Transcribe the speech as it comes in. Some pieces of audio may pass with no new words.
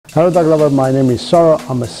Hello dog lover, my name is Saro.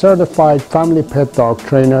 I'm a certified family pet dog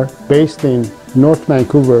trainer based in North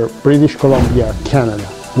Vancouver, British Columbia, Canada.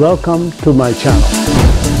 Welcome to my channel.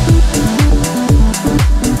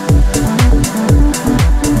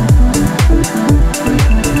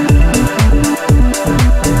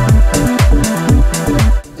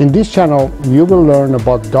 In this channel, you will learn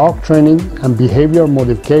about dog training and behavior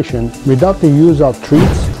modification without the use of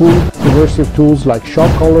treats, food, aversive tools like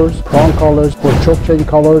shock collars, prong collars, or choke chain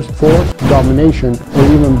collars, force, domination, or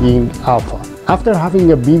even being alpha. After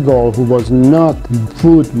having a beagle who was not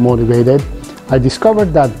food motivated, I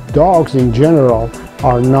discovered that dogs in general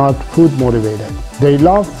are not food motivated. They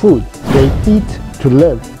love food. They eat to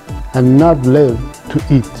live and not live to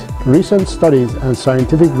eat. Recent studies and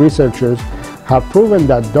scientific researchers have proven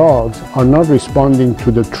that dogs are not responding to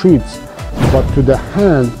the treats, but to the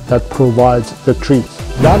hand that provides the treats.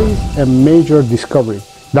 That is a major discovery.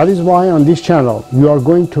 That is why on this channel, you are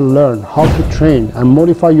going to learn how to train and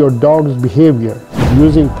modify your dog's behavior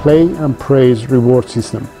using play and praise reward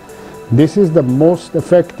system. This is the most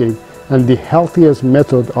effective and the healthiest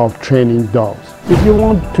method of training dogs. If you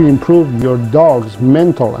want to improve your dog's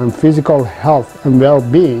mental and physical health and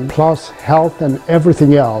well-being, plus health and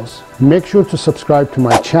everything else, make sure to subscribe to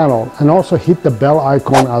my channel and also hit the bell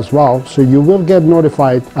icon as well, so you will get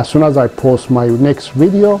notified as soon as I post my next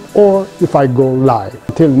video or if I go live.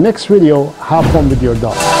 Until next video, have fun with your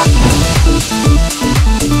dog.